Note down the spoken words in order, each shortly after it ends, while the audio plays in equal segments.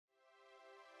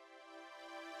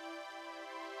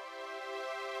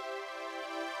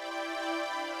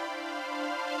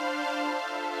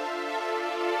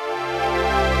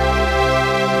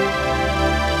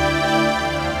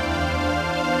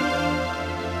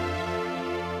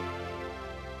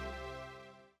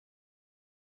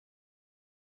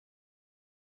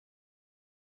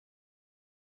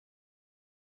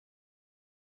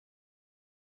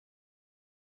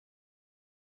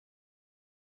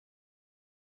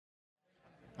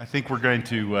I think we're going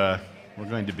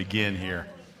to begin here.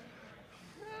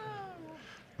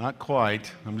 Not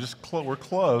quite. We're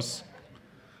close.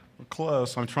 We're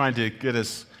close. I'm trying to get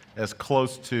us as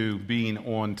close to being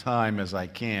on time as I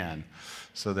can,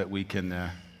 so that we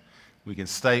can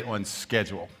stay on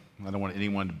schedule. I don't want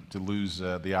anyone to lose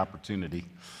the opportunity.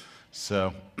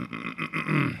 So,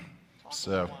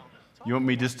 you want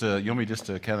me just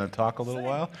to kind of talk a little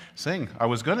while? Sing. I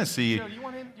was going to see. Joe, you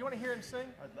want to hear him sing?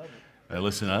 I'd love it.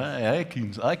 Listen, I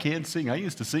can sing. I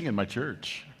used to sing in my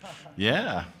church.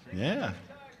 Yeah. The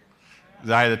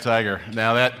Eye of the Tiger.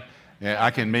 Now I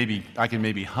can maybe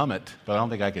hum it, but I don't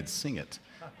think I could sing it.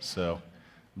 So,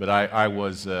 but I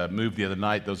was moved the other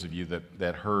night. Those of you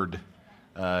that heard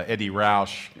Eddie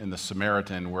Rausch in The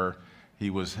Samaritan, where he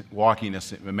was walking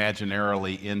us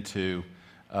imaginarily into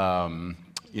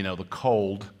the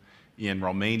cold in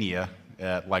Romania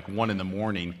at like 1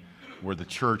 a.m, where the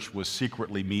church was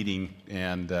secretly meeting,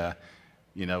 and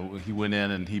he went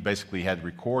in and he basically had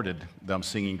recorded them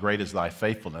singing "Great Is Thy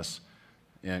Faithfulness,"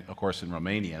 and of course in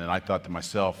Romanian. And I thought to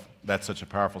myself, that's such a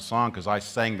powerful song, because I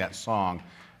sang that song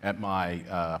at my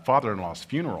father-in-law's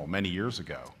funeral many years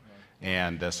ago,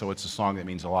 and so it's a song that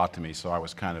means a lot to me. So I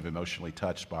was kind of emotionally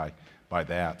touched by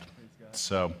that.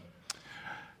 So,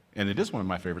 and it is one of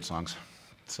my favorite songs.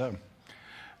 So,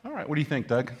 all right, what do you think,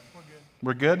 Doug?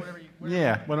 We're good.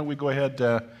 Yeah. Why don't we go ahead?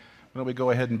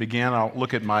 And begin? I'll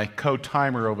look at my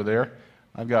co-timer over there.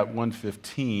 I've got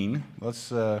 1:15.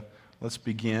 Let's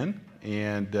begin.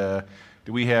 And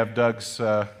do we have Doug's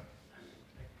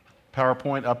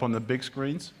PowerPoint up on the big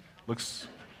screens? Looks.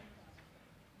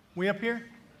 We up here?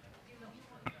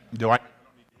 Do I? I don't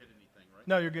need to hit anything, right?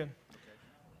 No, you're good.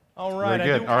 All right.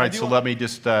 Very good. All right, so let me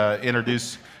just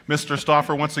introduce Mr.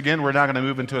 Stauffer once again. We're now going to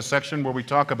move into a section where we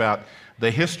talk about the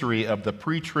history of the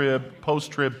pre-trib,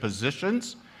 post-trib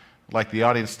positions. I'd like the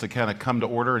audience to kind of come to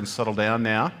order and settle down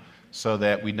now, so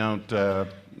that we don't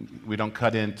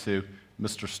cut into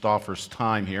Mr. Stauffer's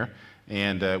time here.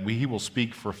 And he will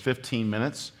speak for 15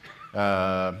 minutes.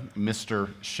 Mr.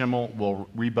 Schimmel will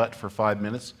rebut for 5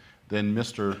 minutes. Then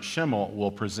Mr. Schimmel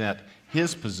will present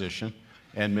his position,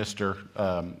 and Mr.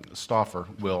 Stauffer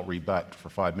will rebut for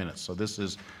 5 minutes. So this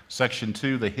is Section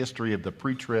 2, the history of the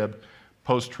pre-trib,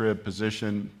 post-trib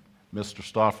position. Mr.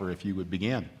 Stauffer, if you would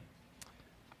begin.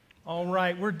 All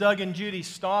right, we're Doug and Judy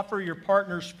Stauffer, your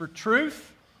partners for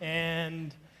truth,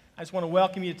 and I just want to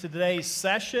welcome you to today's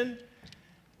session.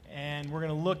 And we're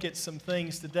going to look at some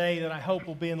things today that I hope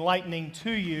will be enlightening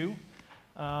to you.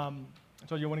 I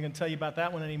told you I wasn't going to tell you about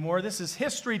that one anymore. This is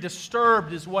History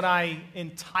Disturbed, is what I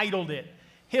entitled it.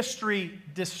 History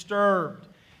Disturbed.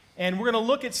 And we're going to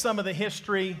look at some of the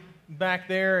history back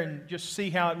there and just see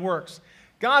how it works.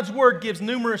 God's Word gives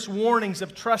numerous warnings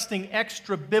of trusting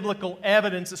extra-biblical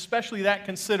evidence, especially that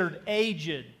considered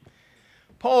aged.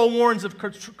 Paul warns of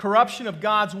corruption of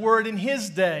God's Word in his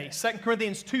day. 2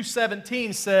 Corinthians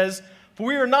 2:17 says, "For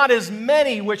we are not as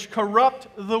many which corrupt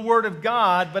the Word of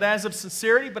God, but as of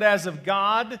sincerity, but as of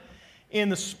God, in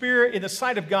the Spirit, in the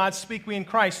sight of God, speak we in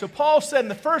Christ." So Paul said in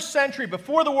the first century,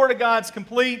 before the Word of God's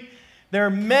complete, there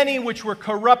are many which were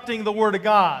corrupting the Word of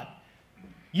God.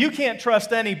 You can't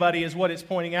trust anybody, is what it's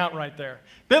pointing out right there.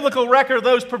 Biblical record of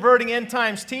those perverting end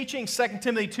times teaching, 2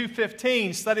 Timothy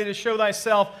 2:15, "Study to show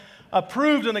thyself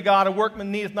approved unto God, a workman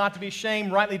needeth not to be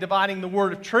ashamed, rightly dividing the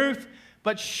word of truth.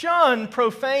 But shun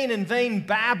profane and vain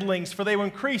babblings, for they will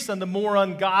increase unto more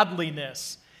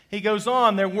ungodliness." He goes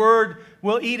on, "Their word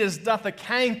will eat as doth a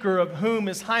canker, of whom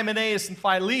is Hymenaeus and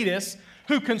Philetus,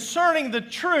 who concerning the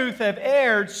truth have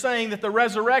erred, saying that the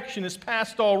resurrection is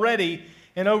past already,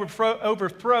 and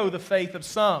overthrow the faith of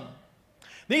some."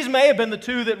 These may have been the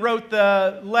two that wrote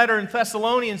the letter in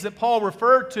Thessalonians that Paul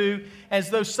referred to as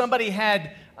though somebody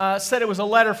had said it was a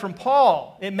letter from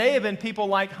Paul. It may have been people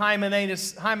like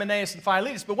Hymenaeus and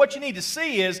Philetus, but what you need to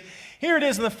see is, here it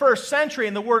is in the first century,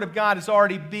 and the Word of God is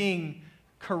already being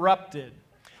corrupted.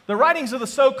 The writings of the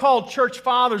so-called church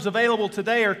fathers available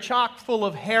today are chock full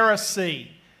of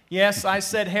heresy. Yes, I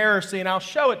said heresy, and I'll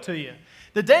show it to you.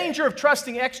 The danger of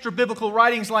trusting extra-biblical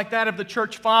writings like that of the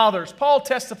church fathers. Paul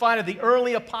testified of the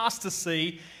early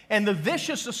apostasy and the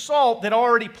vicious assault that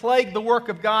already plagued the work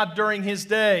of God during his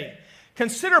day.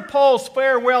 Consider Paul's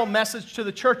farewell message to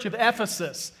the church of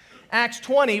Ephesus, Acts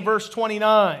 20, verse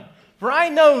 29. "For I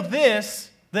know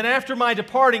this, that after my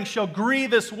departing shall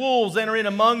grievous wolves enter in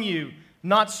among you,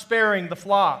 not sparing the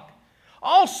flock.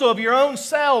 Also of your own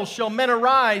selves shall men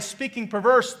arise, speaking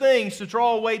perverse things to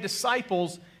draw away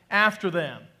disciples after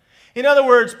them." In other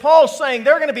words, Paul's saying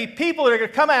there are going to be people that are going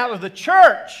to come out of the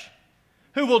church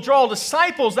who will draw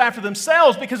disciples after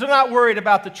themselves because they're not worried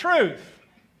about the truth.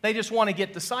 They just want to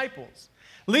get disciples.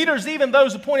 Leaders, even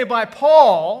those appointed by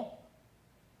Paul,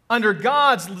 under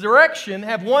God's direction,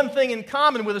 have one thing in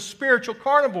common with the spiritual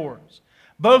carnivores.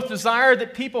 Both desire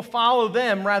that people follow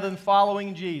them rather than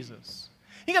following Jesus.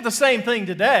 You got the same thing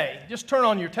today. Just turn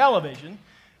on your television.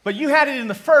 But you had it in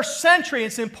the first century.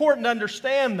 It's important to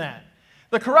understand that.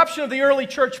 The corruption of the early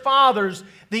church fathers,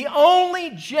 the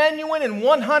only genuine and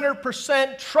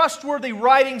 100% trustworthy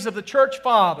writings of the church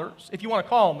fathers, if you want to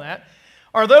call them that,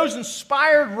 are those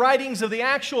inspired writings of the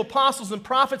actual apostles and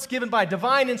prophets given by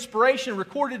divine inspiration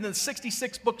recorded in the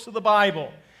 66 books of the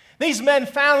Bible. These men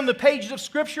found in the pages of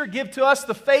Scripture give to us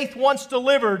the faith once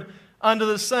delivered unto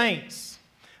the saints.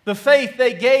 The faith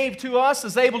they gave to us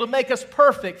is able to make us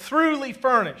perfect, truly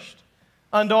furnished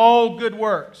unto all good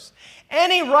works.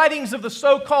 Any writings of the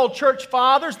so-called church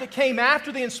fathers that came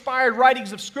after the inspired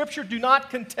writings of Scripture do not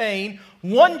contain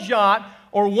one jot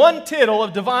or one tittle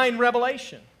of divine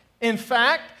revelation. In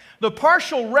fact, the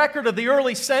partial record of the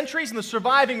early centuries and the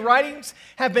surviving writings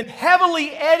have been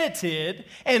heavily edited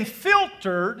and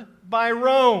filtered by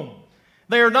Rome.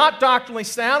 They are not doctrinally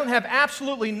sound and have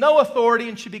absolutely no authority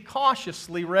and should be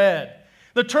cautiously read.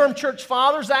 The term church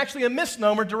fathers is actually a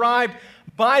misnomer derived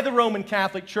by the Roman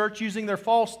Catholic Church using their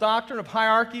false doctrine of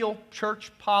hierarchical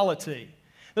church polity.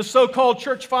 The so-called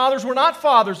church fathers were not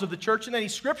fathers of the church in any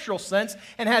scriptural sense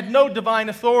and had no divine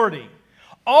authority.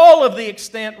 All of the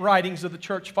extant writings of the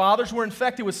church fathers were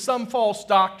infected with some false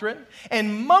doctrine,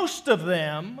 and most of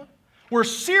them were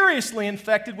seriously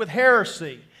infected with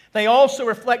heresy. They also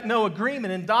reflect no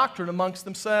agreement in doctrine amongst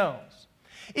themselves.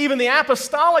 Even the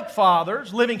apostolic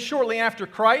fathers, living shortly after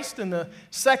Christ in the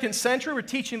 2nd century, were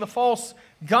teaching the false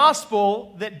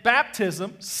gospel that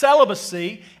baptism,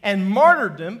 celibacy, and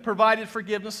martyrdom provided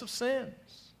forgiveness of sins.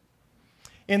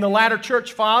 In the latter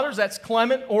church fathers, that's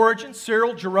Clement, Origen,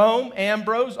 Cyril, Jerome,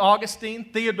 Ambrose, Augustine,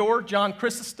 Theodore, John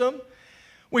Chrysostom,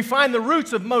 we find the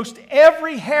roots of most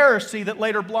every heresy that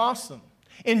later blossomed.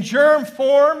 In germ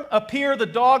form appear the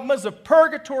dogmas of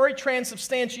purgatory,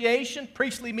 transubstantiation,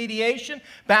 priestly mediation,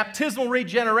 baptismal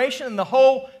regeneration, and the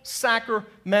whole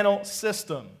sacramental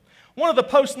system. One of the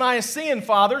post-Nicene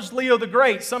fathers, Leo the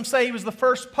Great, some say he was the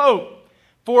first pope,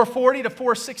 440 to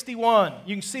 461.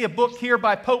 You can see a book here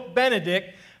by Pope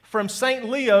Benedict, From St.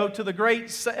 Leo to the great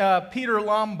Peter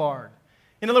Lombard.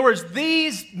 In other words,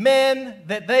 these men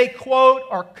that they quote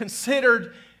are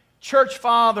considered church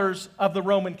fathers of the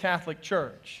Roman Catholic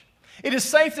Church. It is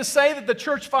safe to say that the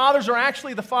church fathers are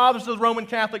actually the fathers of the Roman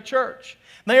Catholic Church.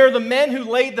 They are the men who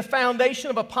laid the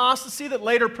foundation of apostasy that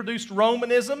later produced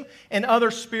Romanism and other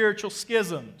spiritual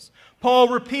schisms. Paul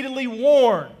repeatedly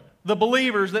warned the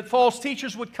believers that false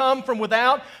teachers would come from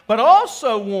without, but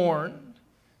also warned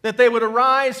that they would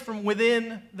arise from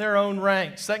within their own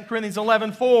ranks. 2 Corinthians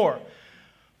 11:4.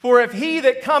 For if he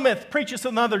that cometh preacheth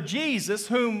another Jesus,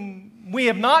 whom we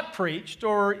have not preached,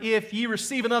 or if ye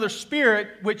receive another spirit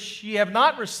which ye have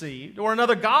not received, or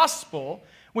another gospel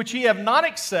which ye have not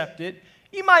accepted,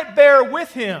 ye might bear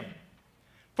with him.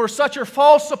 For such are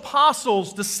false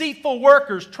apostles, deceitful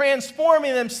workers,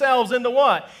 transforming themselves into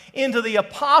what? Into the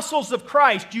apostles of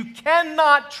Christ. You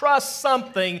cannot trust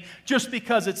something just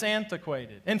because it's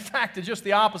antiquated. In fact, it's just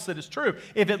the opposite is true.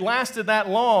 If it lasted that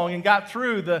long and got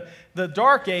through the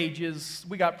dark ages,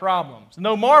 we got problems.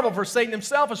 No marvel, for Satan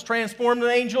himself is transformed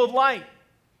into an angel of light.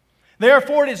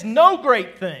 Therefore, it is no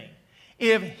great thing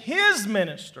if his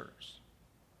ministers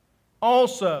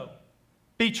also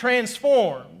be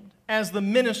transformed as the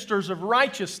ministers of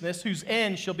righteousness, whose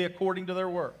end shall be according to their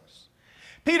works.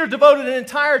 Peter devoted an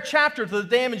entire chapter to the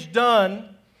damage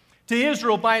done to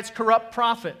Israel by its corrupt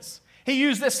prophets. He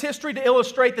used this history to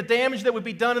illustrate the damage that would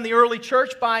be done in the early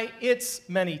church by its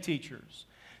many teachers.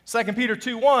 2 Peter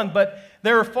 2:1, but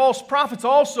there are false prophets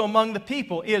also among the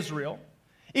people, Israel,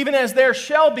 even as there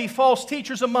shall be false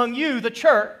teachers among you, the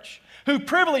church, who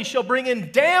privily shall bring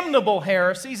in damnable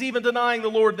heresies, even denying the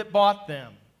Lord that bought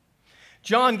them.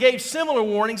 John gave similar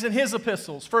warnings in his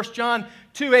epistles. 1 John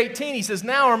 2:18, he says,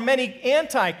 now are many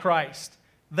antichrists.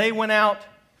 They went out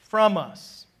from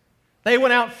us. They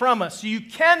went out from us. So you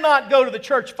cannot go to the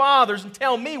church fathers and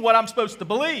tell me what I'm supposed to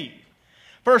believe.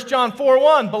 1 John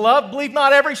 4:1, beloved, believe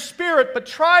not every spirit, but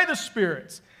try the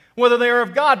spirits, whether they are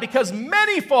of God, because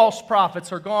many false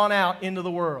prophets are gone out into the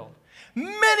world.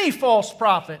 Many false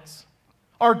prophets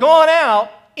are gone out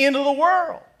into the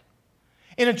world.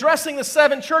 In addressing the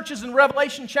 7 churches in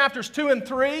Revelation chapters 2 and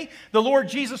 3, the Lord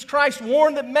Jesus Christ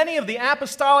warned that many of the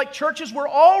apostolic churches were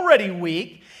already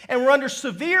weak and were under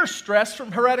severe stress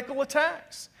from heretical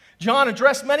attacks. John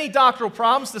addressed many doctrinal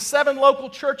problems to 7 local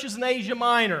churches in Asia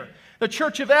Minor. The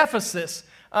church of Ephesus,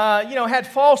 had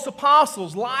false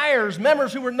apostles, liars,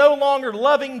 members who were no longer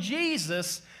loving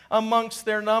Jesus amongst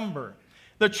their number.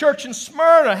 The church in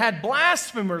Smyrna had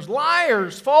blasphemers,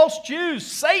 liars, false Jews,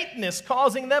 Satanists,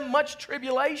 causing them much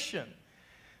tribulation.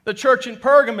 The church in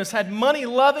Pergamos had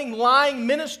money-loving, lying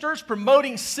ministers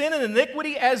promoting sin and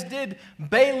iniquity, as did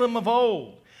Balaam of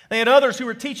old. They had others who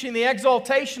were teaching the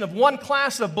exaltation of one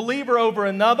class of believer over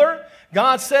another.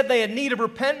 God said they had need of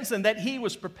repentance and that He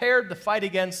was prepared to fight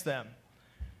against them.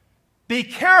 Be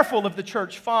careful of the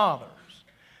church fathers.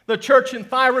 The church in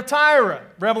Thyatira,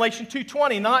 Revelation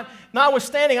 2:20,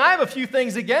 notwithstanding, I have a few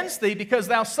things against thee, because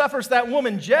thou sufferest that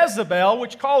woman Jezebel,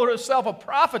 which calleth herself a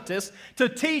prophetess, to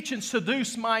teach and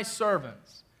seduce my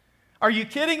servants. Are you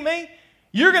kidding me?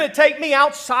 You're going to take me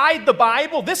outside the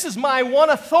Bible? This is my one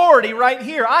authority right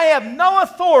here. I have no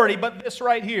authority but this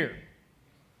right here.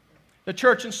 The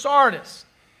church in Sardis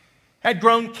had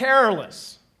grown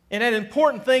careless and had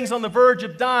important things on the verge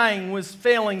of dying, was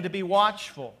failing to be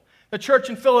watchful. The church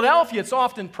in Philadelphia, it's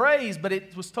often praised, but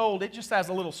it was told it just has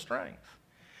a little strength.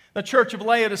 The church of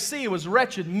Laodicea was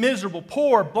wretched, miserable,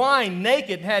 poor, blind,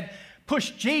 naked, had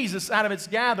pushed Jesus out of its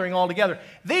gathering altogether.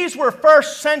 These were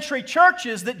first century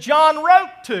churches that John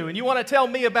wrote to. And you want to tell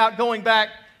me about going back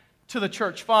to the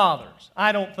church fathers?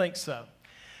 I don't think so.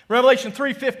 Revelation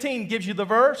 3:15 gives you the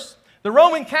verse. The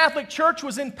Roman Catholic Church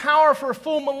was in power for a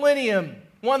full millennium,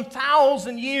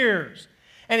 1,000 years.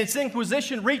 And its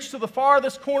inquisition reached to the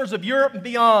farthest corners of Europe and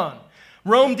beyond.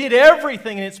 Rome did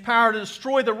everything in its power to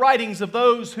destroy the writings of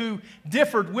those who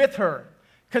differed with her.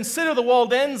 Consider the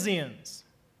Waldensians.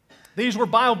 These were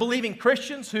Bible-believing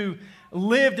Christians who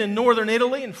lived in northern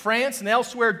Italy and France and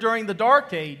elsewhere during the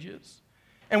Dark Ages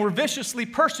and were viciously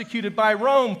persecuted by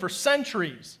Rome for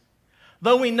centuries.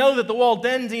 Though we know that the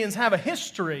Waldensians have a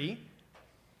history,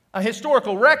 a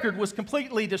historical record was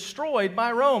completely destroyed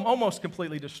by Rome, almost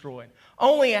completely destroyed.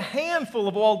 Only a handful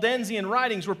of Waldensian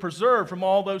writings were preserved from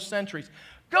all those centuries.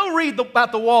 Go read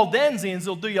about the Waldensians,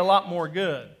 it'll do you a lot more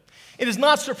good. It is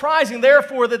not surprising,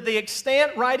 therefore, that the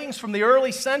extant writings from the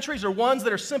early centuries are ones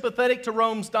that are sympathetic to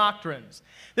Rome's doctrines.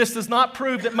 This does not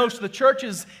prove that most of the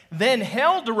churches then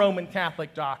held to Roman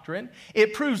Catholic doctrine.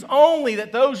 It proves only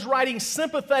that those writings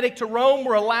sympathetic to Rome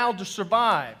were allowed to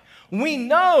survive. We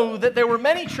know that there were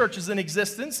many churches in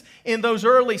existence in those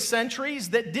early centuries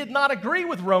that did not agree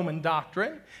with Roman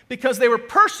doctrine because they were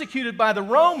persecuted by the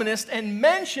Romanists and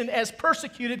mentioned as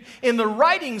persecuted in the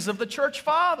writings of the church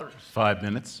fathers. 5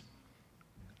 minutes.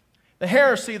 The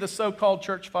heresy of the so-called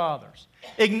church fathers.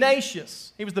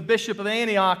 Ignatius, he was the bishop of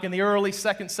Antioch in the early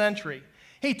 2nd century.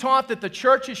 He taught that the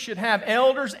churches should have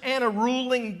elders and a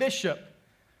ruling bishop.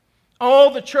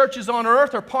 All the churches on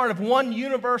earth are part of one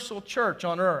universal church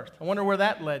on earth. I wonder where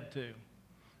that led to.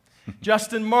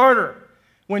 Justin Martyr.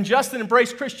 When Justin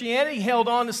embraced Christianity, he held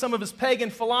on to some of his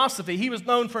pagan philosophy. He was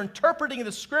known for interpreting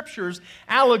the scriptures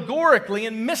allegorically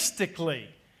and mystically.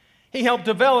 He helped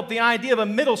develop the idea of a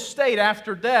middle state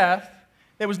after death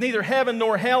that was neither heaven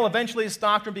nor hell. Eventually, this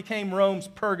doctrine became Rome's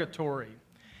purgatory.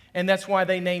 And that's why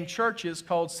they named churches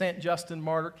called St. Justin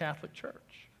Martyr Catholic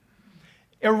Church.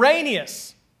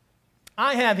 Irenaeus.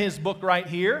 I have his book right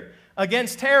here,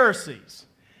 Against Heresies.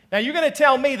 Now, you're going to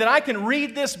tell me that I can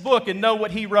read this book and know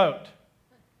what he wrote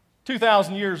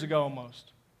 2,000 years ago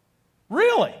almost.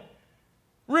 Really?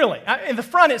 Really. In the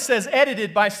front it says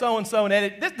edited by so-and-so and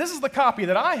edited. This is the copy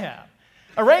that I have.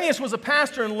 Irenaeus was a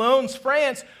pastor in Lyons,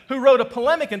 France, who wrote a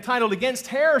polemic entitled Against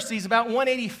Heresies about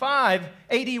 185, AD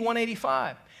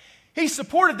 185. He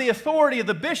supported the authority of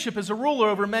the bishop as a ruler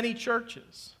over many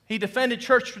churches. He defended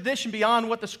church tradition beyond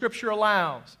what the Scripture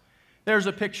allows. There's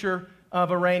a picture of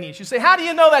Irenaeus. You say, how do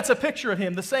you know that's a picture of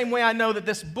him? The same way I know that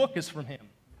this book is from him.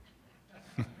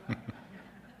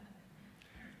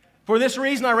 For this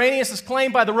reason, Irenaeus is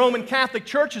claimed by the Roman Catholic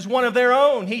Church as one of their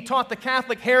own. He taught the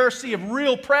Catholic heresy of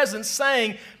real presence,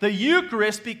 saying the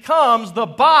Eucharist becomes the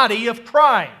body of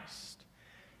Christ.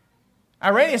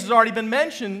 Irenaeus has already been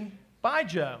mentioned by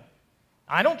Joe.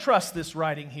 I don't trust this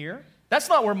writing here. That's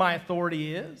not where my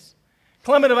authority is.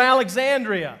 Clement of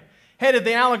Alexandria headed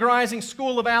the allegorizing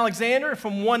school of Alexander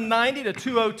from 190 to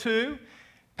 202.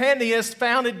 Pantheist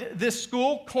founded this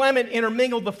school. Clement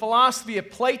intermingled the philosophy of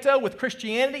Plato with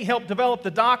Christianity, helped develop the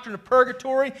doctrine of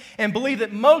purgatory, and believed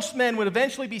that most men would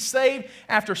eventually be saved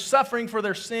after suffering for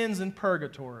their sins in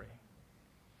purgatory.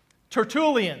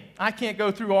 Tertullian, I can't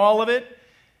go through all of it.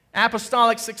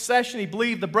 Apostolic succession, he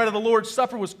believed the bread of the Lord's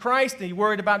Supper was Christ, and he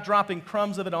worried about dropping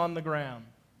crumbs of it on the ground.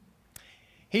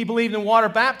 He believed in water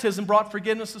baptism brought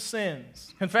forgiveness of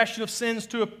sins, confession of sins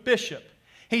to a bishop.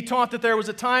 He taught that there was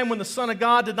a time when the Son of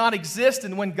God did not exist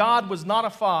and when God was not a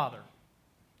father.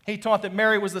 He taught that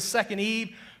Mary was the second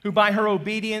Eve who by her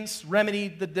obedience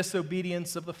remedied the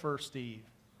disobedience of the first Eve.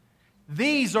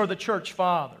 These are the church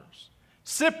fathers.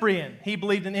 Cyprian, he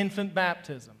believed in infant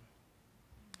baptism.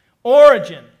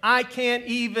 Origen, I can't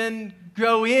even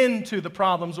go into the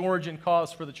problems Origen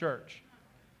caused for the church.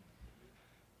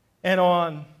 And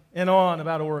on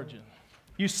about Origen.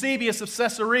 Eusebius of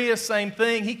Caesarea, same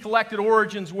thing. He collected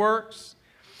Origen's works.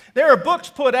 There are books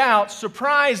put out,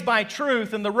 Surprised by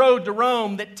Truth and The Road to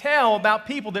Rome, that tell about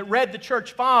people that read the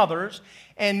church fathers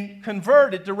and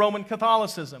converted to Roman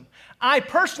Catholicism. I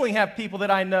personally have people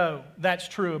that I know that's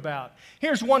true about.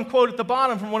 Here's one quote at the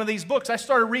bottom from one of these books. I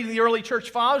started reading the early church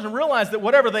fathers and realized that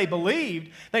whatever they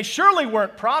believed, they surely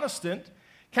weren't Protestant.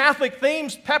 Catholic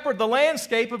themes peppered the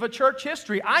landscape of a church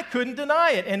history. I couldn't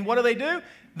deny it. And what do?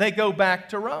 They go back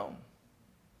to Rome.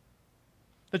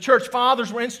 The church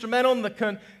fathers were instrumental in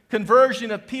the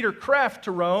conversion of Peter Kreeft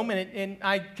to Rome, and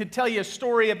I could tell you a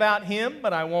story about him,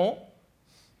 but I won't.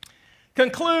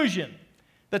 Conclusion.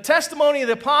 The testimony of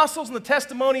the apostles and the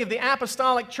testimony of the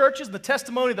apostolic churches, the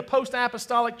testimony of the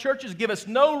post-apostolic churches give us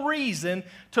no reason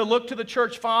to look to the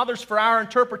church fathers for our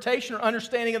interpretation or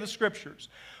understanding of the Scriptures.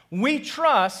 We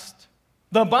trust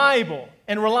the Bible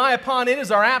and rely upon it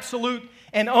as our absolute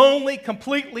and only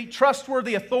completely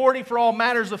trustworthy authority for all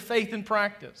matters of faith and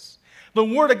practice. The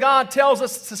Word of God tells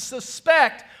us to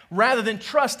suspect rather than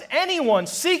trust anyone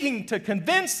seeking to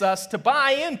convince us to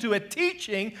buy into a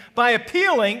teaching by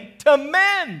appealing to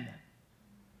men.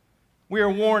 We are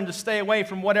warned to stay away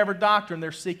from whatever doctrine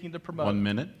they're seeking to promote. 1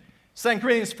 minute. 2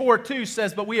 Corinthians 4:2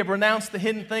 says, "But we have renounced the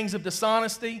hidden things of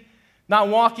dishonesty, not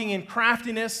walking in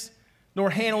craftiness, nor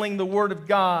handling the word of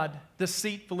God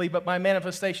deceitfully, but by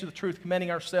manifestation of the truth,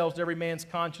 commending ourselves to every man's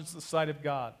conscience in the sight of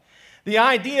God." The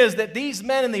idea is that these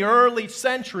men in the early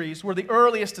centuries were the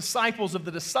earliest disciples of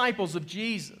the disciples of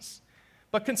Jesus.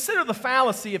 But consider the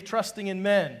fallacy of trusting in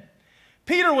men.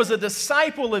 Peter was a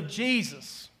disciple of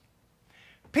Jesus.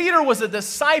 Peter was a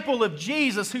disciple of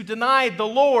Jesus who denied the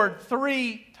Lord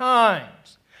 3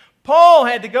 times. Paul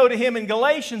had to go to him in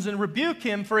Galatians and rebuke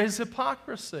him for his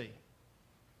hypocrisy.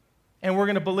 And we're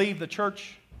going to believe the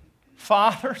church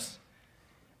fathers?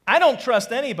 I don't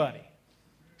trust anybody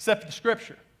except for the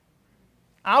Scripture.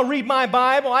 I'll read my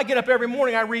Bible. I get up every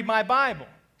morning, I read my Bible.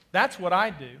 That's what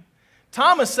I do.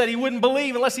 Thomas said he wouldn't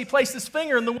believe unless he placed his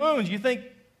finger in the wounds. You think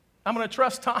I'm going to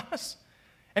trust Thomas?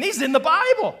 And he's in the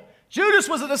Bible. Judas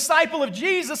was a disciple of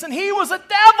Jesus, and he was a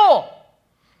devil.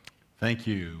 Thank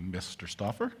you, Mr.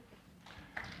 Stauffer.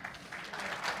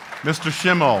 Mr.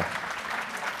 Schimmel,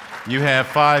 you have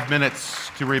 5 minutes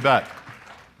to rebut.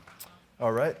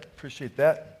 All right, appreciate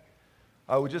that.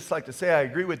 I would just like to say I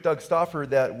agree with Doug Stauffer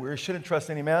that we shouldn't trust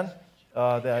any man,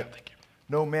 that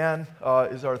no man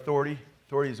is our authority.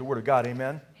 Authority is the Word of God,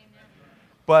 amen?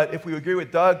 But if we agree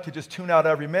with Doug to just tune out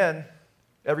every man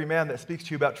that speaks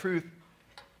to you about truth,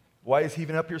 why is he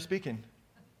even up here speaking?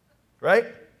 Right?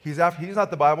 He's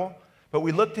not the Bible, but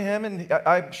we look to him, and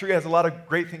I'm sure he has a lot of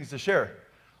great things to share.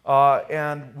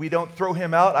 And we don't throw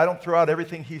him out. I don't throw out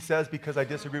everything he says because I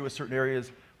disagree with certain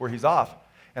areas where he's off.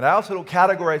 And I also don't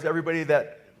categorize everybody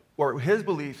or his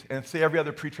beliefs and say every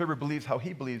other pre-tribber believes how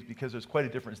he believes, because there's quite a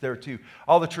difference there too.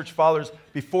 All the church fathers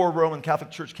before Roman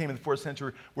Catholic Church came in the 4th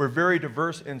century were very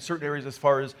diverse in certain areas as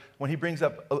far as when he brings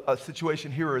up a situation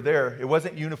here or there, it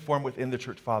wasn't uniform within the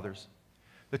church fathers.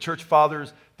 The church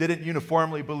fathers didn't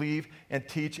uniformly believe and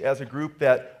teach as a group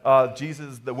that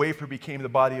Jesus, the wafer, became the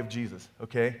body of Jesus,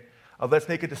 okay? Let's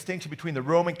make a distinction between the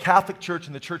Roman Catholic Church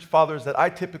and the church fathers that I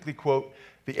typically quote.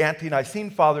 The ante-Nicene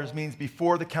fathers means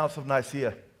before the Council of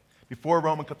Nicaea, before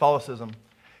Roman Catholicism.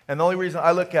 And the only reason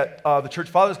I look at the church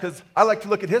fathers is because I like to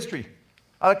look at history.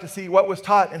 I like to see what was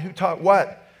taught and who taught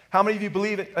what. How many of you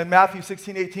believe in Matthew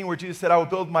 16:18 where Jesus said, "I will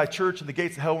build my church and the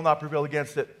gates of hell will not prevail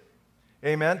against it"?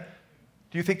 Amen?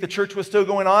 Do you think the church was still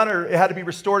going on, or it had to be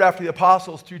restored after the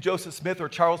apostles through Joseph Smith or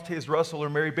Charles Taze Russell or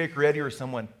Mary Baker Eddy or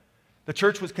someone? The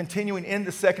church was continuing in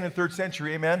the 2nd and 3rd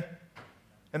century, amen?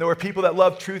 And there were people that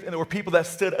loved truth, and there were people that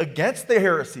stood against the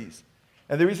heresies.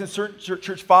 And the reason certain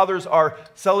church fathers are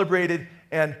celebrated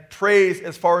and praised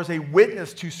as far as a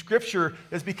witness to Scripture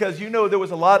is because there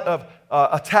was a lot of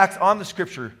attacks on the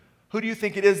Scripture. Who do you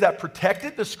think it is that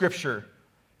protected the Scripture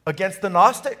against the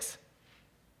Gnostics?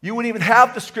 You wouldn't even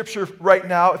have the Scripture right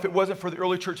now if it wasn't for the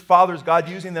early church fathers, God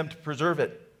using them to preserve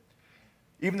it.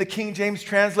 Even the King James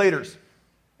translators.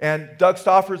 And Doug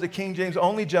Stauffer is a King James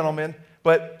only gentleman,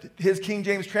 but his King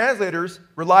James translators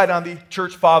relied on the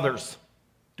church fathers.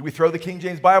 Do we throw the King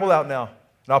James Bible out now?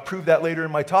 And I'll prove that later in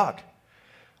my talk.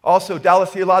 Also, Dallas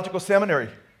Theological Seminary,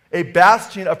 a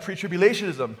bastion of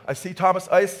pre-tribulationism. I see Thomas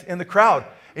Ice in the crowd.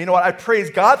 And you know what? I praise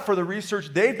God for the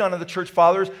research they've done on the church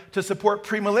fathers to support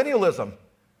premillennialism,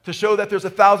 to show that there's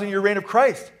a 1,000-year reign of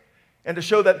Christ, and to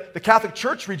show that the Catholic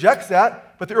Church rejects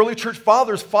that, but the early church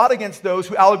fathers fought against those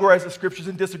who allegorized the scriptures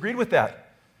and disagreed with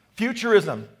that.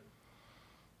 Futurism,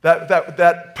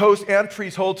 that post and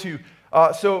priests hold to.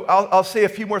 So I'll say a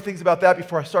few more things about that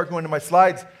before I start going to my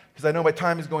slides, because I know my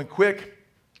time is going quick.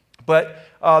 But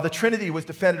the Trinity was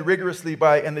defended rigorously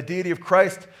and the deity of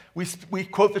Christ. We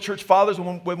quote the church fathers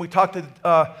when we talk to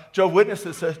Jehovah's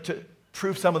Witnesses to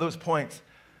prove some of those points.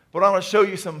 But I want to show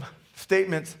you some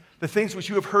statements. The things which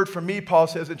you have heard from me, Paul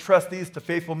says, entrust these to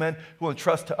faithful men who will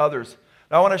entrust to others.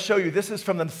 Now I want to show you, this is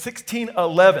from the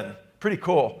 1611. Pretty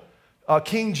cool.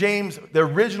 King James, the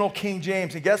original King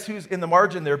James. And guess who's in the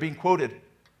margin there being quoted?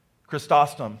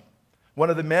 Chrysostom, one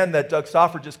of the men that Doug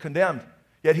Stauffer just condemned.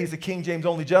 Yet he's a King James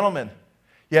only gentleman.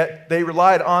 Yet they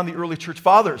relied on the early church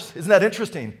fathers. Isn't that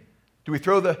interesting? Do we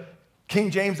throw the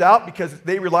King James out because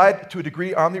they relied to a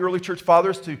degree on the early church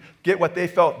fathers to get what they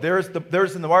felt? There's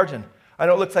in the margin. I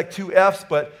know it looks like two F's,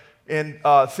 but in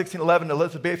 1611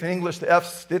 Elizabethan English, the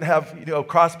F's didn't have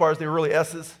crossbars. They were really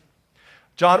S's.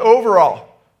 John Overall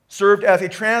served as a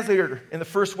translator in the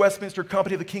First Westminster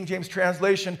Company of the King James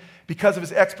translation because of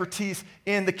his expertise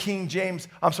in the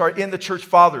in the church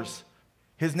fathers.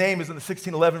 His name is in the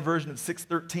 1611 version of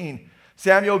 613.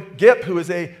 Samuel Gipp, who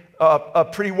is a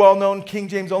pretty well-known King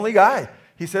James only guy,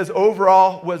 he says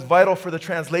Overall was vital for the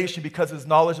translation because of his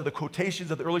knowledge of the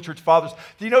quotations of the early church fathers.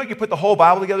 Do you know you could put the whole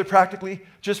Bible together practically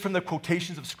just from the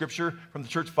quotations of Scripture from the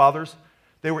church fathers?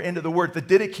 They were into the word. The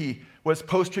Didache was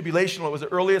post-tribulational. It was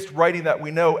the earliest writing that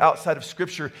we know outside of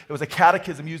Scripture. It was a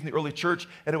catechism used in the early church,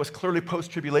 and it was clearly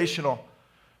post-tribulational.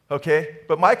 Okay?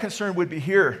 But my concern would be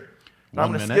here. I'm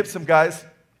going to skip some guys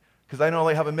because I know I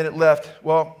only have a minute left.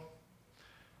 Well,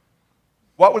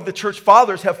 what would the church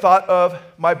fathers have thought of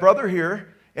my brother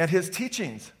here and his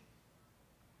teachings?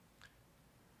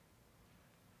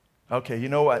 Okay, you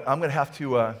know what? I'm going to have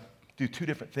to do two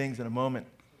different things in a moment.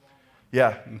 Yeah,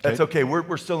 okay. That's okay.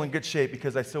 We're still in good shape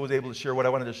because I still was able to share what I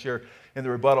wanted to share in the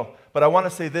rebuttal. But I want to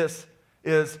say this,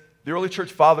 is the early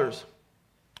church fathers,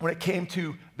 when it came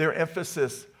to their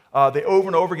emphasis, they over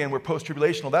and over again were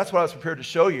post-tribulational. That's what I was prepared to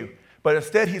show you. But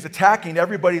instead, he's attacking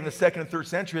everybody in the 2nd and 3rd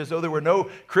century as though there were no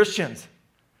Christians.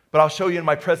 But I'll show you in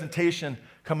my presentation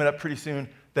coming up pretty soon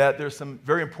that there's some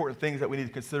very important things that we need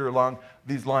to consider along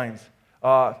these lines.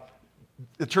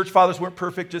 The church fathers weren't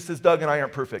perfect, just as Doug and I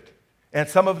aren't perfect. And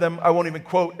some of them I won't even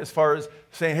quote as far as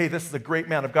saying, hey, this is a great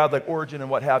man of God like Origen and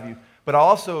what have you. But I'll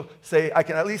also say I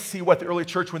can at least see what the early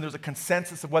church, when there's a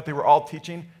consensus of what they were all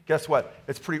teaching, guess what?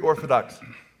 It's pretty orthodox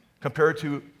compared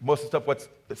to most of the stuff,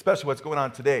 especially what's going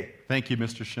on today. Thank you,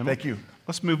 Mr. Schimmel. Thank you.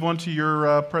 Let's move on to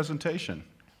your presentation.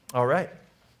 All right.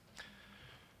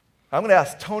 I'm going to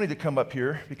ask Tony to come up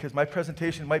here because my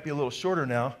presentation might be a little shorter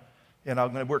now, and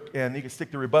I'm going to work, and you can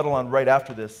stick the rebuttal on right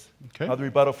after this. Okay. The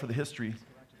rebuttal for the history.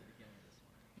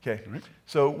 Okay. All right.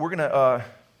 So we're going to,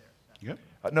 Yep.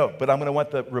 no, but I'm going to want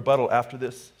the rebuttal after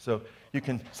this. So you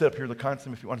can sit up here,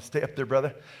 Leconsom, if you want to stay up there,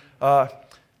 brother.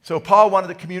 So Paul wanted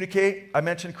to communicate. I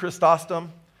mentioned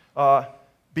Chrysostom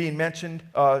being mentioned.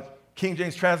 King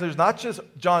James translators, not just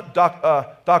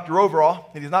Dr. Overall,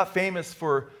 and he's not famous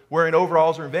for wearing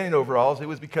overalls or inventing overalls. It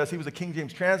was because he was a King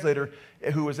James translator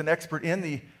who was an expert in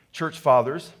the church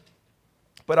fathers.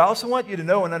 But I also want you to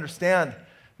know and understand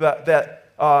that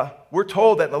we're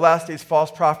told that in the last days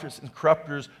false prophets and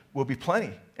corrupters will be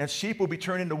plenty, and sheep will be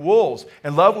turned into wolves,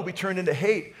 and love will be turned into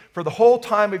hate. For the whole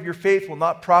time of your faith will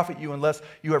not profit you unless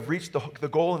you have reached the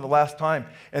goal in the last time.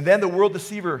 And then the world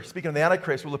deceiver, speaking of the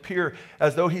Antichrist, will appear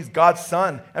as though he's God's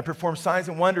son and perform signs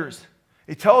and wonders.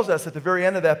 He tells us at the very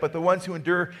end of that, but the ones who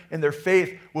endure in their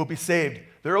faith will be saved.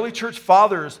 The early church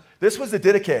fathers, this was the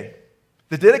Didache.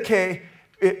 The Didache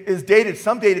is dated,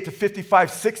 some date it to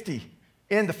 5560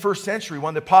 in the 1st century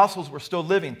when the apostles were still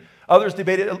living. Others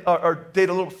date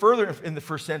a little further in the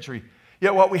 1st century.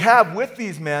 Yet what we have with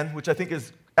these men, which I think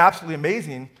is absolutely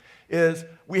amazing, is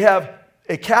we have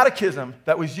a catechism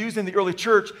that was used in the early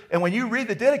church. And when you read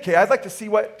the Didache, I'd like to see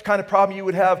what kind of problem you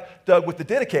would have, Doug, with the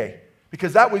Didache,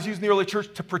 because that was used in the early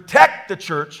church to protect the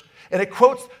church. And it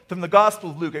quotes from the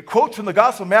Gospel of Luke. It quotes from the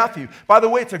Gospel of Matthew. By the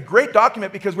way, it's a great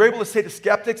document because we're able to say to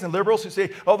skeptics and liberals who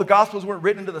say, oh, the Gospels weren't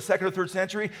written into the 2nd or 3rd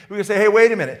century, we can say, hey,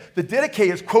 wait a minute. The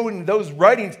Didache is quoting those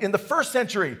writings in the 1st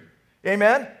century.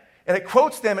 Amen? And it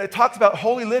quotes them, and it talks about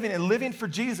holy living and living for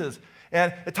Jesus.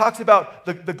 And it talks about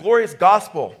the glorious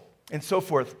gospel and so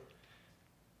forth.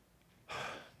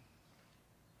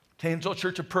 To Angel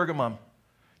Church of Pergamum.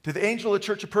 To the angel of the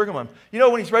church of Pergamum. You know,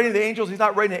 when he's writing to the angels, he's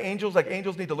not writing to angels like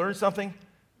angels need to learn something.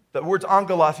 The word's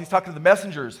angelos. He's talking to the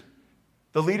messengers.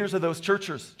 the leaders of those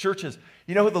churches.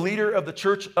 You know who the leader of the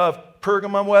church of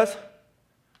Pergamum was?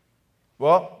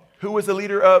 Well, who was the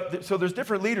leader of, so there's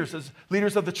different leaders. There's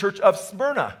leaders of the church of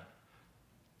Smyrna,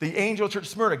 the angel church of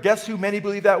Smyrna. Guess who many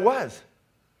believe that was?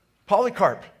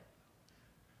 Polycarp.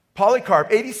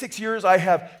 86 years I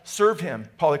have served him,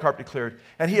 Polycarp declared,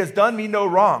 and he has done me no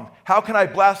wrong. How can I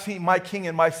blaspheme my king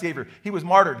and my savior? He was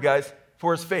martyred, guys,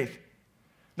 for his faith.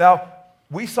 Now,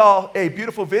 we saw a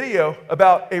beautiful video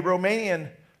about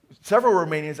several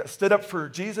Romanians that stood up for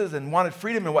Jesus and wanted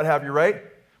freedom and what have you, right?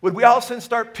 Would we all of a sudden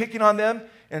start picking on them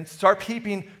and start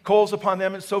heaping coals upon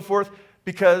them and so forth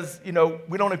because,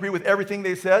 we don't agree with everything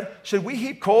they said? Should we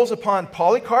heap coals upon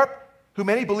Polycarp, who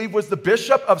many believe was the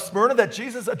bishop of Smyrna that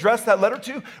Jesus addressed that letter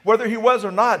to? Whether he was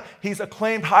or not, he's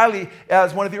acclaimed highly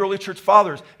as one of the early church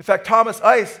fathers. In fact, Thomas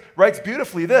Ice writes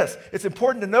beautifully this. It's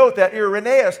important to note that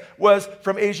Irenaeus was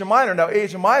from Asia Minor. Now,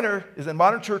 Asia Minor is in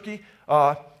modern Turkey,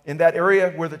 in that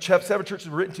area where the seven churches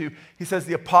were written to. He says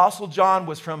the Apostle John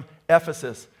was from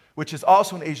Ephesus, which is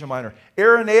also in Asia Minor.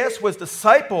 Irenaeus was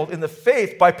discipled in the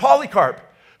faith by Polycarp,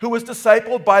 who was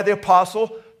discipled by the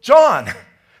Apostle John.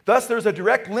 Thus, there's a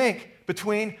direct link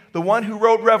between the one who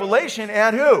wrote Revelation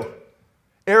and who?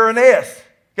 Irenaeus.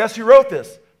 Guess who wrote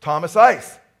this? Thomas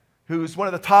Ice, who's one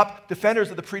of the top defenders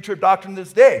of the pre-trib doctrine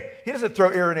this day. He doesn't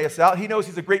throw Irenaeus out. He knows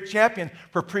he's a great champion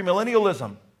for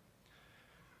premillennialism.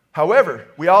 However,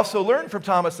 we also learn from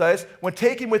Thomas Ice, when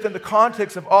taken within the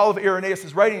context of all of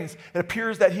Irenaeus' writings, it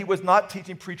appears that he was not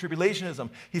teaching pre-tribulationism.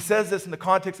 He says this in the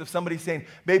context of somebody saying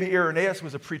maybe Irenaeus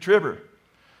was a pre-tribber.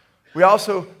 We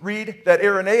also read that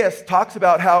Irenaeus talks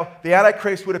about how the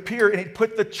Antichrist would appear and he'd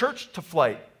put the church to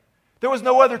flight. There was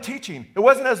no other teaching. It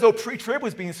wasn't as though pre-trib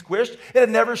was being squished. It had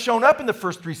never shown up in the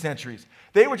first 3 centuries.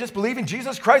 They were just believing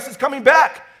Jesus Christ is coming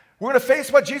back. We're going to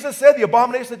face what Jesus said, the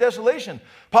abomination of desolation.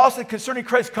 Paul said concerning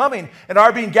Christ coming and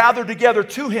our being gathered together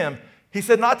to him, he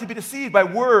said not to be deceived by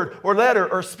word or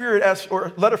letter or spirit,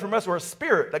 or letter from us or a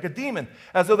spirit like a demon,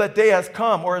 as though that day has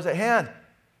come or is at hand.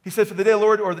 He said, for the day of the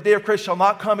Lord or the day of Christ shall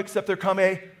not come except there come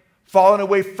a falling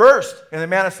away first. And the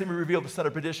man of Simi revealed the son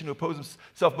of perdition who opposed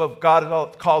himself above God and all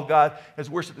called God, has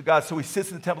worshipped God. So he sits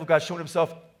in the temple of God, showing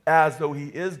himself as though he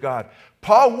is God.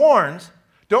 Paul warns,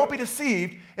 don't be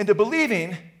deceived into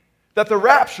believing that the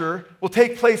rapture will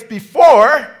take place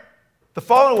before the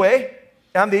falling away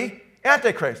and the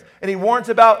Antichrist. And he warns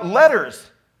about letters.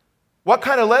 What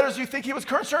kind of letters do you think he was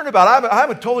concerned about? I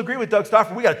would totally agree with Doug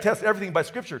Stauffer. We got to test everything by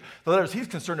Scripture. The letters he's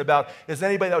concerned about is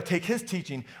anybody that would take his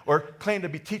teaching or claim to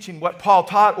be teaching what Paul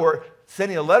taught or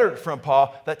sending a letter from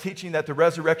Paul, that teaching that the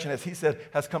resurrection, as he said,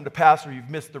 has come to pass or you've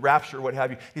missed the rapture or what have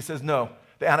you. He says, no,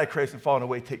 the Antichrist and falling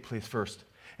away take place first.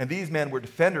 And these men were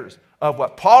defenders of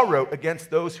what Paul wrote against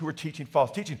those who were teaching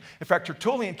false teaching. In fact,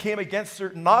 Tertullian came against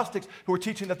certain Gnostics who were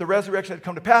teaching that the resurrection had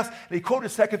come to pass. And he quoted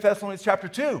 2 Thessalonians chapter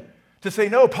 2. To say,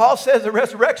 no, Paul says the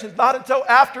resurrection is not until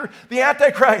after the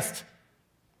Antichrist.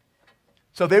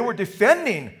 So they were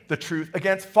defending the truth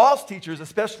against false teachers,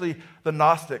 especially the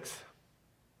Gnostics.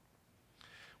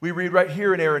 We read right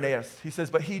here in Irenaeus, he says,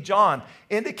 but he, John,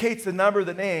 indicates the number of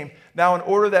the name, now in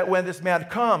order that when this man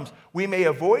comes, we may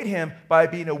avoid him by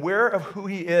being aware of who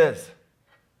he is.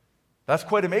 That's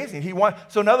quite amazing.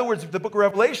 So in other words, the book of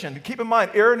Revelation, keep in mind,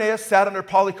 Irenaeus sat under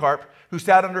Polycarp, who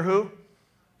sat under who?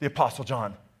 The Apostle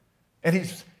John. And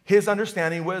his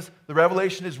understanding was the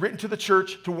revelation is written to the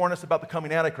church to warn us about the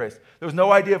coming Antichrist. There was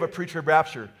no idea of a pre-trib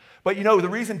rapture. But the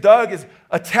reason Doug is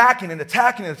attacking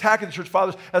the church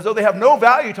fathers as though they have no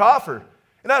value to offer.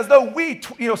 And as though we,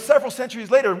 several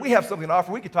centuries later, we have something to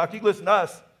offer. We can talk to you, listen to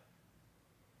us.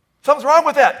 Something's wrong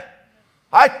with that.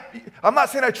 I'm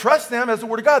not saying I trust them as the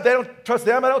Word of God. They don't trust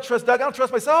them. I don't trust Doug. I don't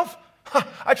trust myself.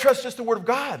 I trust just the Word of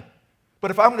God.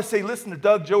 But if I'm going to say, listen to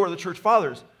Doug, Joe, or the church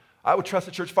fathers, I would trust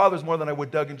the church fathers more than I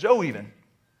would Doug and Joe even.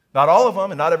 Not all of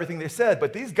them and not everything they said,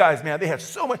 but these guys, man, they have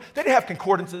so much. They didn't have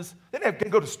concordances. They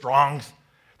didn't go to Strong's.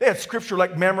 They had Scripture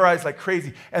memorized like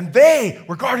crazy. And they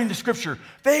were guarding the Scripture.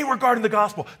 They were guarding the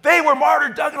gospel. They were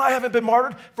martyred. Doug and I haven't been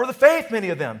martyred for the faith, many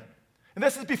of them. And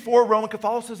this is before Roman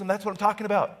Catholicism. That's what I'm talking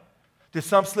about. Did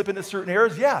some slip into certain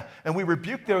errors? Yeah. And we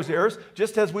rebuke those errors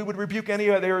just as we would rebuke any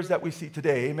other errors that we see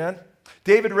today. Amen?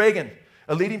 David Reagan,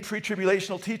 a leading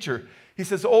pre-tribulational teacher, he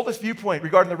says the oldest viewpoint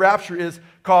regarding the rapture is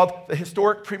called the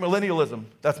historic premillennialism.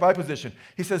 That's my position.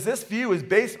 He says this view is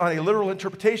based on a literal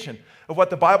interpretation of what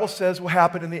the Bible says will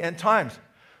happen in the end times.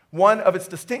 One of its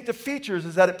distinctive features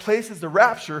is that it places the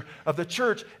rapture of the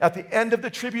church at the end of the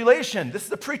tribulation. This is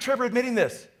the pre-tribber admitting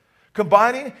this,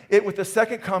 combining it with the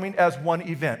second coming as one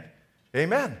event.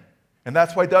 Amen. And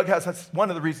that's why one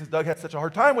of the reasons Doug had such a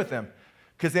hard time with them,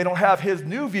 because they don't have his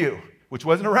new view. which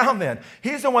wasn't around then.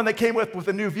 He's the one that came with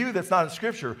a new view that's not in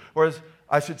Scripture, or as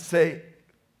I should say,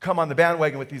 come on the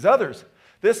bandwagon with these others.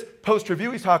 This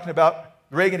post-review he's talking about,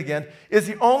 Reagan again, is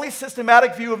the only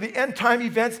systematic view of the end-time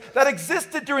events that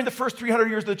existed during the first 300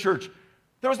 years of the church.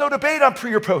 There was no debate on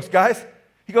pre or post, guys.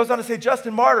 He goes on to say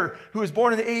Justin Martyr, who was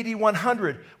born in AD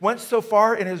 100, went so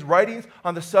far in his writings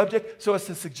on the subject so as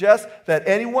to suggest that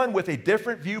anyone with a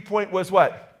different viewpoint was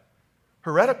what?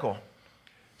 Heretical.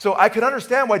 So I could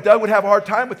understand why Doug would have a hard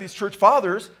time with these church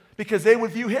fathers, because they would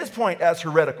view his point as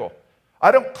heretical. I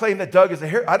don't claim that Doug is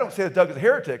I don't say that Doug is a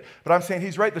heretic, but I'm saying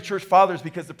he's right, the church fathers,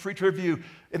 because the pre-trib view,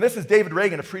 and this is David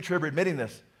Reagan, a pre-tribber admitting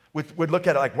this, would look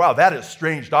at it like, wow, that is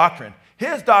strange doctrine.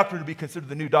 His doctrine would be considered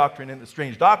the new doctrine and the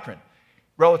strange doctrine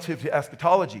relative to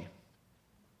eschatology.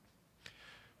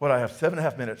 I have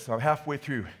 7.5 minutes, so I'm halfway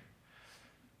through.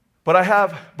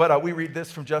 We read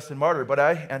this from Justin Martyr,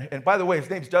 and by the way, his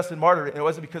name's Justin Martyr, and it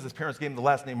wasn't because his parents gave him the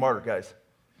last name Martyr, guys.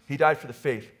 He died for the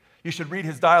faith. You should read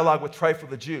his dialogue with Trypho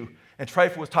the Jew. And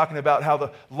Trypho was talking about how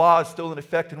the law is still in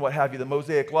effect and what have you, the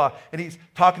Mosaic law. And he's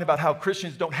talking about how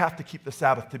Christians don't have to keep the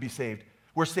Sabbath to be saved.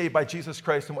 We're saved by Jesus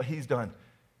Christ and what he's done.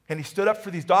 And he stood up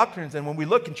for these doctrines. And when we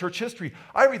look in church history,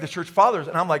 I read the church fathers,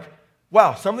 and I'm like,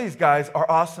 wow, some of these guys are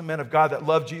awesome men of God that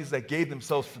love Jesus, that gave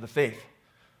themselves for the faith.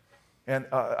 And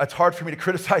it's hard for me to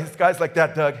criticize guys like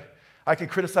that, Doug. I can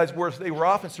criticize where they were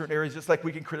off in certain areas, just like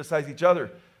we can criticize each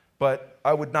other. But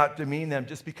I would not demean them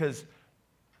just because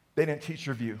they didn't teach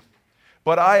your view.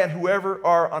 But I and whoever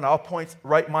are on all points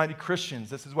right-minded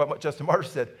Christians, this is what Justin Martyr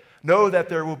said, know that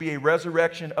there will be a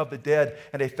resurrection of the dead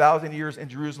and 1,000 years in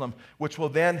Jerusalem, which will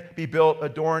then be built,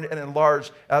 adorned, and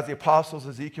enlarged, as the apostles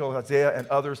Ezekiel, Isaiah, and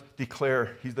others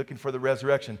declare. He's looking for the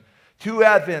resurrection. 2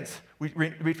 advents, we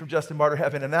read from Justin Martyr,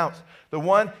 have been announced. The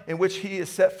one in which he is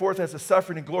set forth as a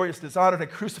suffering and glorious, dishonored, and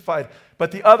crucified.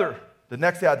 But the other, the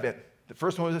next advent, the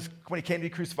first one was when he came to be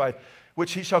crucified,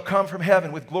 which he shall come from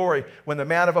heaven with glory, when the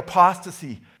man of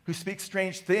apostasy, who speaks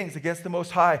strange things against the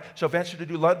Most High, shall venture to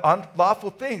do unlawful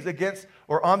things against,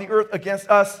 or on the earth against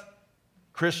us,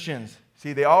 Christians.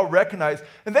 See, they all recognize,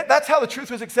 and that's how the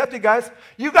truth was accepted, guys.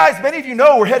 You guys, many of you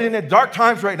know we're heading into dark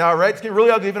times right now, right? It's getting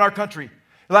really ugly in our country.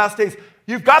 The last days,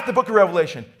 you've got the book of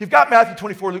Revelation. You've got Matthew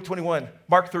 24, Luke 21,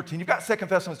 Mark 13. You've got 2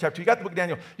 Thessalonians chapter 2. You've got the book of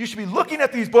Daniel. You should be looking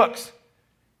at these books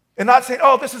and not saying,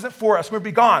 oh, this isn't for us. We'll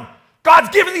be gone. God's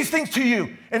given these things to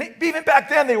you. And even back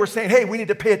then, they were saying, hey, we need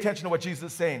to pay attention to what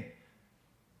Jesus is saying.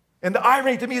 And the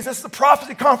irony to me is this is a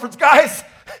prophecy conference, guys.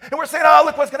 And we're saying, oh,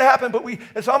 look what's going to happen. But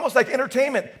it's almost like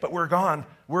entertainment. But we're gone.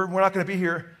 We're not going to be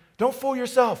here. Don't fool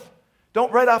yourself.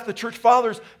 Don't write off the church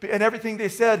fathers and everything they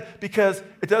said because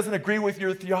it doesn't agree with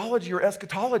your theology or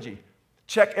eschatology.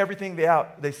 Check everything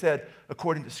they said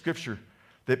according to Scripture.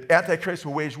 The Antichrist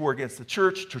will wage war against the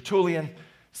church. Tertullian,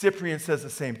 Cyprian says the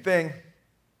same thing.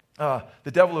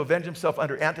 The devil will avenge himself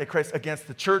under Antichrist against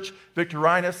the church.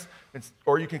 Victorinus,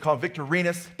 or you can call him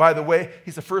Victorinus, by the way,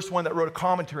 he's the first one that wrote a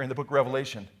commentary in the book of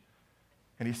Revelation.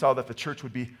 And he saw that the church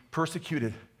would be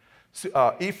persecuted.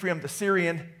 Ephraim the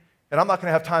Syrian, and I'm not going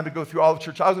to have time to go through all of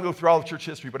church. I was going to go through all of church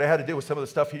history, but I had to deal with some of the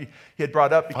stuff he had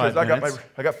brought up because I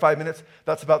got 5 minutes.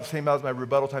 That's about the same as my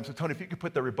rebuttal time. So Tony, if you could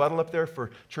put the rebuttal up there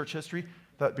for church history,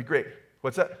 that'd be great.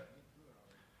 What's that?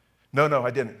 No,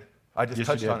 I didn't. I just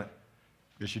touched on it.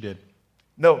 Yes, you did.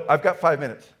 No, I've got 5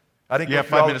 minutes. I didn't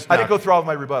go through all of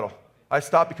my rebuttal. I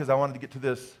stopped because I wanted to get to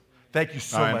this. Thank you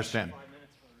so much. I understand.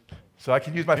 So I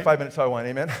can use my 5 minutes how I want.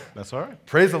 Amen? That's all right.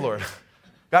 Praise the Lord.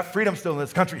 Got freedom still in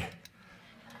this country.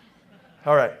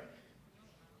 All right.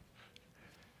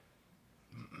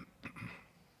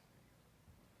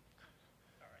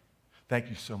 Thank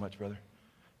you so much, brother.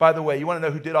 By the way, you want to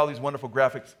know who did all these wonderful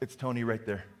graphics? It's Tony right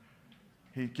there.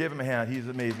 Give him a hand. He's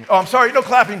amazing. Oh, I'm sorry. No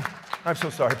clapping. I'm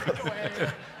so sorry,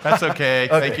 brother. That's okay.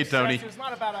 Thank you, Tony. It's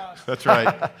not about us. That's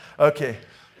right. Okay.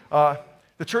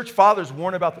 The church fathers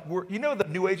warn about you know the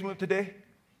New Age movement today?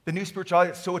 The new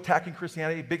spirituality that's so attacking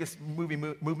Christianity, biggest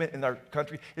movement in our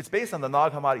country. It's based on the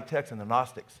Nag Hammadi text and the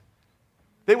Gnostics.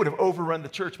 They would have overrun the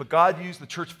church, but God used the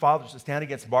church fathers to stand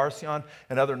against Marcion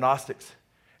and other Gnostics.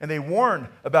 And they warn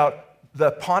about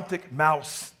the Pontic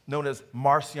mouse known as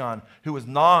Marcion, who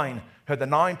had the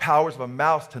gnawing powers of a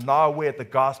mouse to gnaw away at the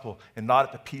gospel and gnaw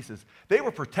it to pieces. They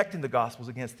were protecting the gospels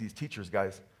against these teachers,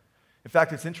 guys. In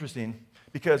fact, it's interesting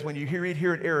because when you read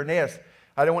here in Irenaeus,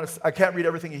 I can't read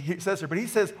everything he says here, but he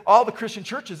says all the Christian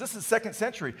churches, this is 2nd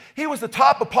century. He was the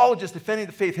top apologist defending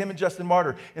the faith, him and Justin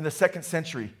Martyr, in the 2nd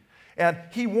century. And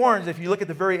he warns, if you look at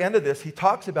the very end of this, he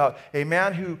talks about a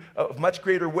man who of much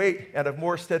greater weight and of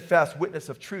more steadfast witness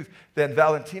of truth than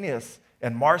Valentinus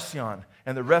and Marcion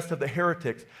and the rest of the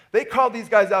heretics. They called these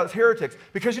guys out as heretics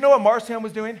because you know what Marcion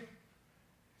was doing?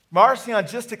 Marcion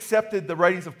just accepted the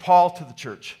writings of Paul to the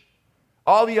church.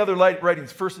 All the other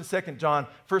writings, 1st and 2nd John,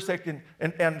 1st, 2nd,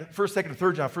 and 1st, 2nd, and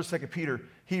 3rd John, 1st, 2nd Peter,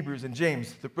 Hebrews, and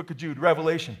James, the book of Jude,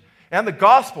 Revelation, and the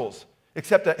Gospels,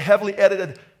 except a heavily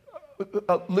edited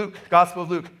Gospel of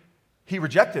Luke, he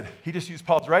rejected. He just used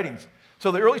Paul's writings.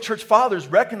 So the early church fathers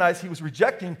recognized he was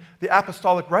rejecting the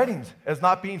apostolic writings as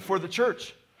not being for the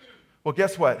church. Well,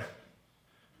 guess what?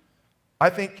 I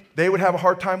think they would have a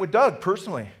hard time with Doug,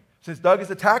 personally. Since Doug is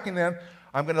attacking them,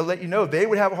 I'm going to let you know they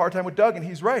would have a hard time with Doug, and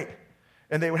he's right.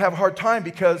 And they would have a hard time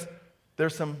because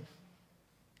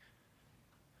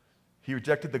he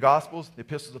rejected the Gospels, the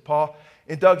epistles of Paul.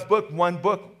 In Doug's book, one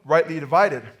book, Rightly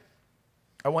Divided,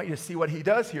 I want you to see what he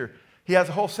does here. He has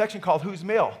a whole section called Whose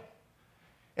Mail?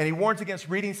 And he warns against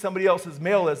reading somebody else's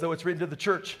mail as though it's written to the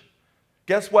church.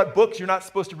 Guess what books you're not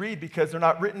supposed to read because they're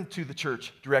not written to the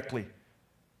church directly?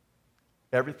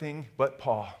 Everything but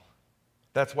Paul.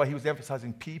 That's why he was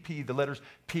emphasizing PP, the letters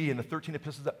P in the 13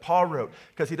 epistles that Paul wrote,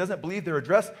 because he doesn't believe they're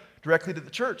addressed directly to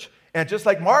the church. And just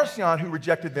like Marcion, who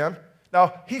rejected them,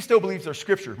 now he still believes they're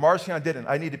scripture. Marcion didn't.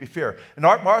 I need to be fair. And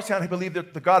Marcion, he believed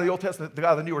that the God of the Old Testament, the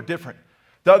God of the New are different.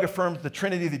 Doug affirms the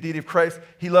Trinity, the deity of Christ.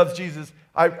 He loves Jesus.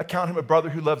 I count him a brother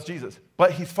who loves Jesus.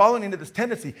 But he's fallen into this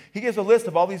tendency. He gives a list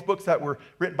of all these books that were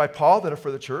written by Paul that are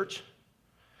for the church.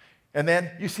 And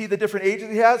then you see the different ages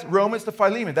he has. Romans to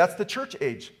Philemon. That's the church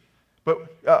age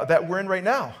that we're in right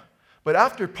now.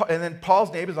 And then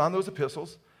Paul's name is on those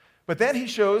epistles. But then he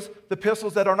shows the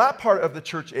epistles that are not part of the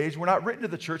church age, were not written to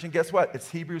the church. And guess what? It's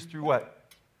Hebrews through what?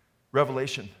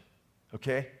 Revelation.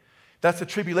 Okay? That's the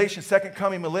tribulation, second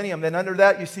coming millennium. Then under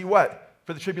that, you see what?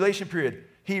 For the tribulation period,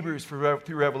 Hebrews through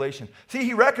Revelation. See,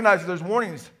 he recognizes there's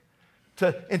warnings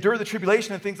to endure the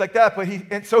tribulation and things like that.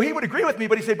 And so he would agree with me,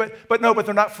 but he said, but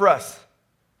they're not for us.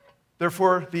 They're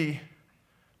for the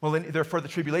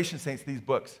tribulation saints, these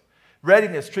books.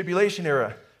 Readiness, tribulation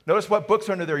era. Notice what books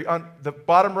are under there. On the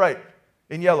bottom right,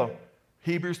 in yellow,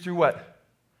 Hebrews through what?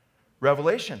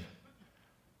 Revelation.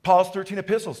 Paul's 13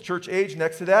 epistles, church age.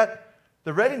 Next to that,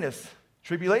 the readiness,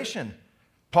 tribulation.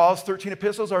 Paul's 13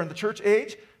 epistles are in the church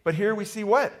age, but here we see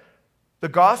what? The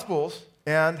Gospels,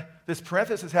 and this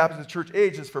parenthesis happens in the church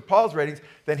age is for Paul's writings,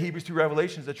 then Hebrews through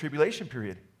Revelation is the tribulation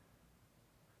period.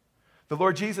 The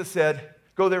Lord Jesus said,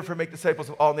 "Go therefore, make disciples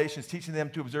of all nations, teaching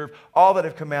them to observe all that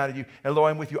I've commanded you, and lo,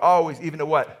 I'm with you always, even to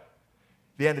what?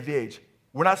 The end of the age."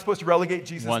 We're not supposed to relegate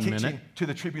Jesus' teaching to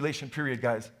the tribulation period,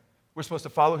 guys. We're supposed to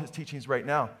follow his teachings right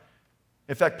now.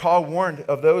 In fact, Paul warned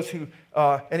of those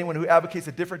anyone who advocates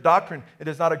a different doctrine and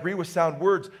does not agree with sound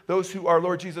words, those who are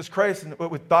Lord Jesus Christ and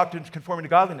with doctrines conforming to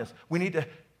godliness. We need to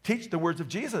teach the words of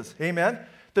Jesus. Amen?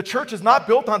 The church is not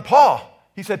built on Paul.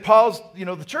 He said Paul's,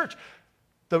 the church.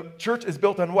 The church is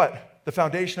built on what? The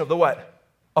foundation of the what?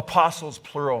 Apostles,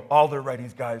 plural. All their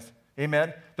writings, guys.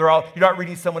 Amen? You're not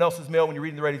reading someone else's mail when you're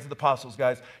reading the writings of the apostles,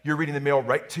 guys. You're reading the mail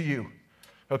right to you.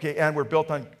 Okay? And we're built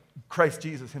on Christ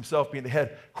Jesus himself being the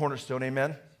head cornerstone.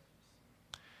 Amen?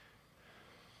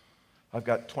 I've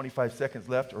got 25 seconds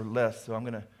left or less, so I'm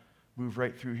going to move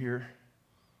right through here.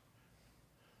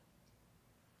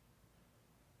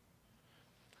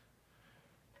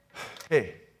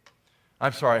 Hey,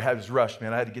 I'm sorry, I was rushed,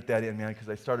 man. I had to get that in, man, because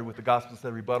I started with the gospel instead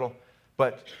of rebuttal.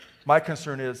 But my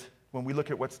concern is, when we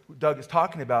look at what Doug is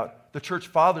talking about, the church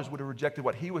fathers would have rejected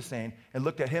what he was saying and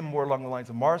looked at him more along the lines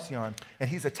of Marcion, and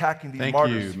he's attacking these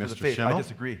martyrs for the faith. I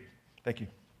disagree. Thank you.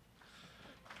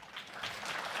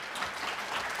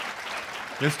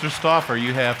 Mr. Stauffer,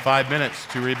 you have 5 minutes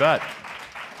to rebut.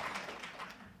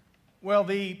 Well,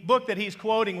 the book that he's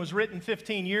quoting was written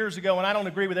 15 years ago, and I don't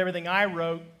agree with everything I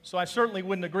wrote, so I certainly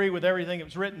wouldn't agree with everything that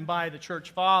was written by the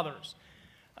church fathers.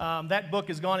 That book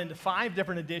has gone into 5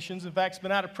 different editions. In fact, it's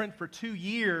been out of print for 2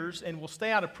 years and will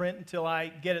stay out of print until I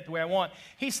get it the way I want.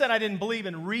 He said I didn't believe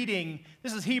in reading.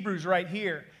 This is Hebrews right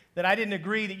here, that I didn't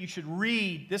agree that you should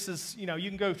read. This is, you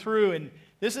can go through, and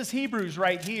this is Hebrews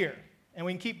right here. And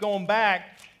we can keep going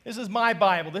back. This is my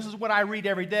Bible. This is what I read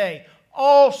every day.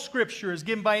 All Scripture is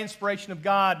given by inspiration of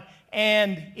God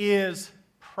and is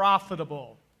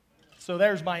profitable. So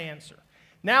there's my answer.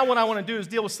 Now what I want to do is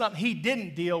deal with something he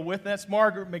didn't deal with, and that's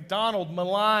Margaret MacDonald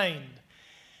maligned.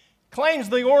 Claims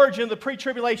the origin of the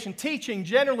pre-tribulation teaching,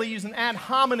 generally using ad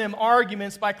hominem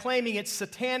arguments by claiming it's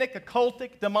satanic,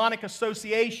 occultic, demonic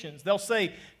associations. They'll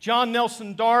say John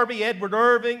Nelson Darby, Edward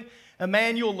Irving,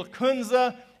 Emmanuel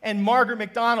Lacunza, and Margaret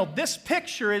MacDonald. This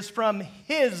picture is from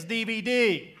his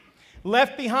DVD,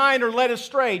 Left Behind or Led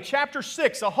Astray, Chapter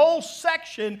 6, a whole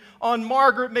section on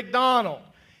Margaret MacDonald.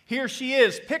 Here she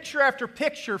is, picture after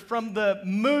picture from the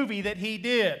movie that he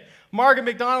did. Margaret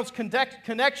MacDonald's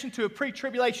connection to a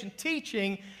pre-tribulation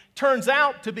teaching turns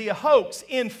out to be a hoax.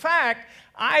 In fact,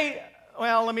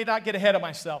 well, let me not get ahead of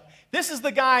myself. This is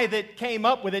the guy that came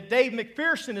up with it. Dave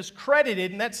McPherson is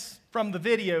credited, and that's from the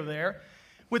video there,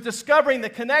 with discovering the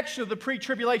connection of the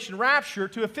pre-tribulation rapture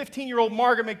to a 15-year-old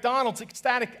Margaret MacDonald's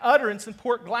ecstatic utterance in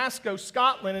Port Glasgow,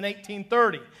 Scotland in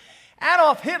 1830.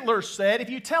 Adolf Hitler said, if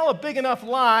you tell a big enough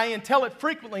lie and tell it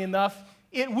frequently enough,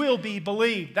 it will be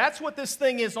believed. That's what this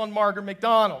thing is on Margaret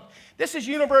MacDonald. This is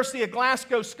University of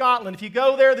Glasgow, Scotland. If you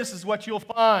go there, this is what you'll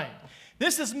find.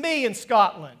 This is me in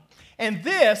Scotland. And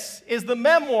this is the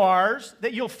memoirs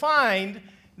that you'll find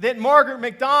that Margaret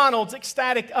MacDonald's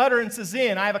ecstatic utterance is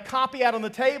in. I have a copy out on the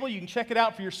table. You can check it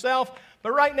out for yourself.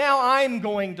 But right now, I'm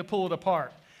going to pull it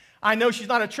apart. I know she's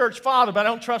not a church father, but I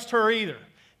don't trust her either.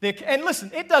 And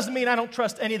listen, it doesn't mean I don't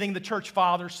trust anything the church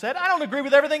fathers said. I don't agree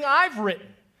with everything I've written.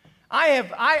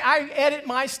 I edit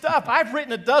my stuff. I've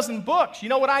written a dozen books. You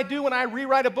know what I do when I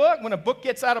rewrite a book? When a book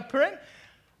gets out of print?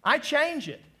 I change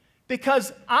it.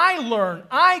 Because I learn,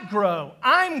 I grow,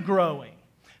 I'm growing.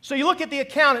 So you look at the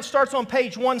account, it starts on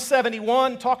page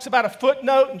 171, talks about a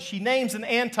footnote, and she names an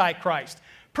Antichrist.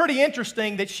 Pretty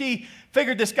interesting that she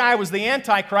figured this guy was the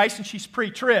Antichrist and she's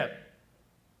pre-trib.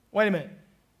 Wait a minute.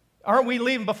 Aren't we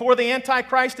leaving before the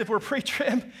Antichrist if we're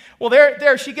pre-trib? Well,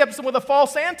 there she gives them with a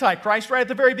false Antichrist right at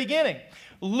the very beginning.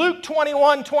 Luke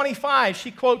 21:25,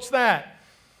 she quotes that.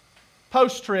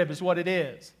 Post-trib is what it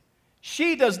is.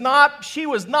 She was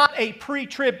not a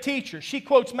pre-trib teacher. She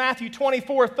quotes Matthew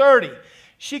 24:30.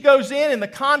 She goes in the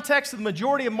context of the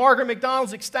majority of Margaret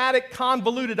MacDonald's ecstatic,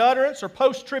 convoluted utterance, or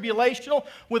post-tribulational,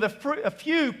 with a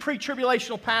few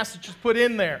pre-tribulational passages put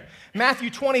in there. Matthew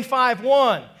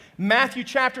 25:1, Matthew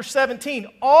chapter 17.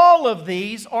 All of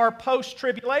these are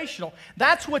post-tribulational.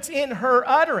 That's what's in her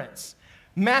utterance.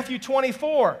 Matthew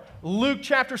 24, Luke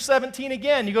chapter 17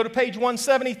 again. You go to page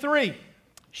 173.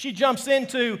 She jumps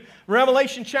into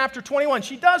Revelation chapter 21.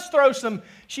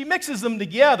 She mixes them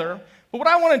together. But what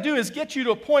I want to do is get you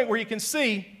to a point where you can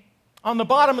see on the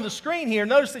bottom of the screen here,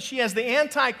 notice that she has the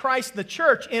Antichrist and the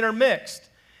church intermixed.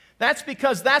 That's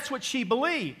because that's what she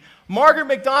believed. Margaret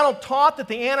MacDonald taught that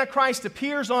the Antichrist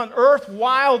appears on earth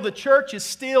while the church is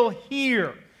still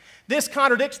here. This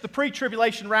contradicts the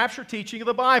pre-tribulation rapture teaching of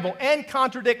the Bible and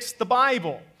contradicts the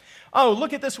Bible. Oh,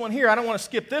 look at this one here. I don't want to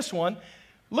skip this one.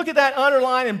 Look at that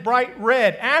underline in bright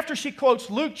red. After she quotes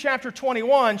Luke chapter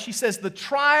 21, she says, the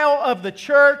trial of the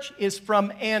church is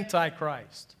from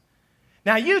Antichrist.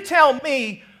 Now, you tell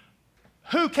me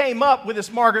who came up with this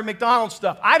Margaret MacDonald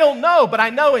stuff. I don't know, but I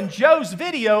know in Joe's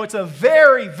video, it's a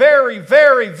very, very,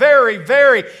 very, very,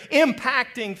 very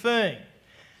impacting thing.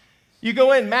 You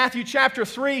go in Matthew chapter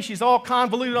 3, she's all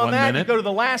convoluted on that. You go to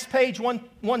the last page,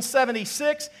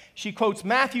 176, she quotes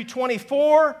Matthew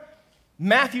 24,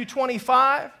 Matthew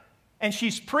 25, and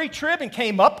she's pre-trib and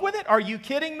came up with it? Are you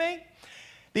kidding me?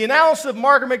 The analysis of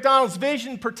Margaret MacDonald's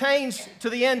vision pertains to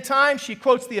the end times. She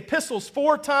quotes the epistles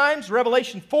 4 times,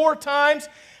 Revelation 4 times,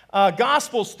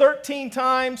 Gospels 13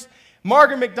 times.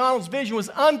 Margaret MacDonald's vision was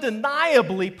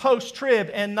undeniably post-trib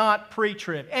and not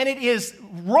pre-trib. And it is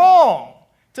wrong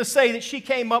to say that she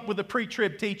came up with the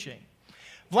pre-trib teaching.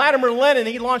 Vladimir Lenin,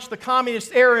 he launched the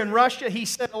communist era in Russia. He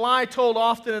said, a lie told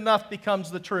often enough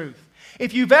becomes the truth.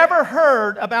 If you've ever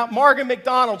heard about Margaret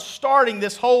MacDonald starting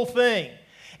this whole thing,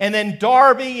 and then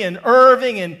Darby and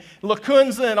Irving and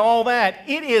Lacunza and all that,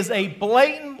 it is a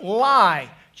blatant lie,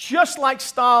 just like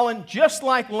Stalin, just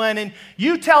like Lenin.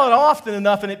 You tell it often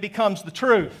enough and it becomes the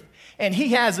truth. And he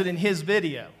has it in his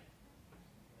video.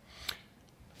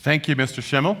 Thank you, Mr.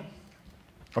 Schimmel.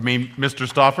 Mr.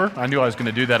 Stauffer. I knew I was going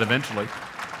to do that eventually.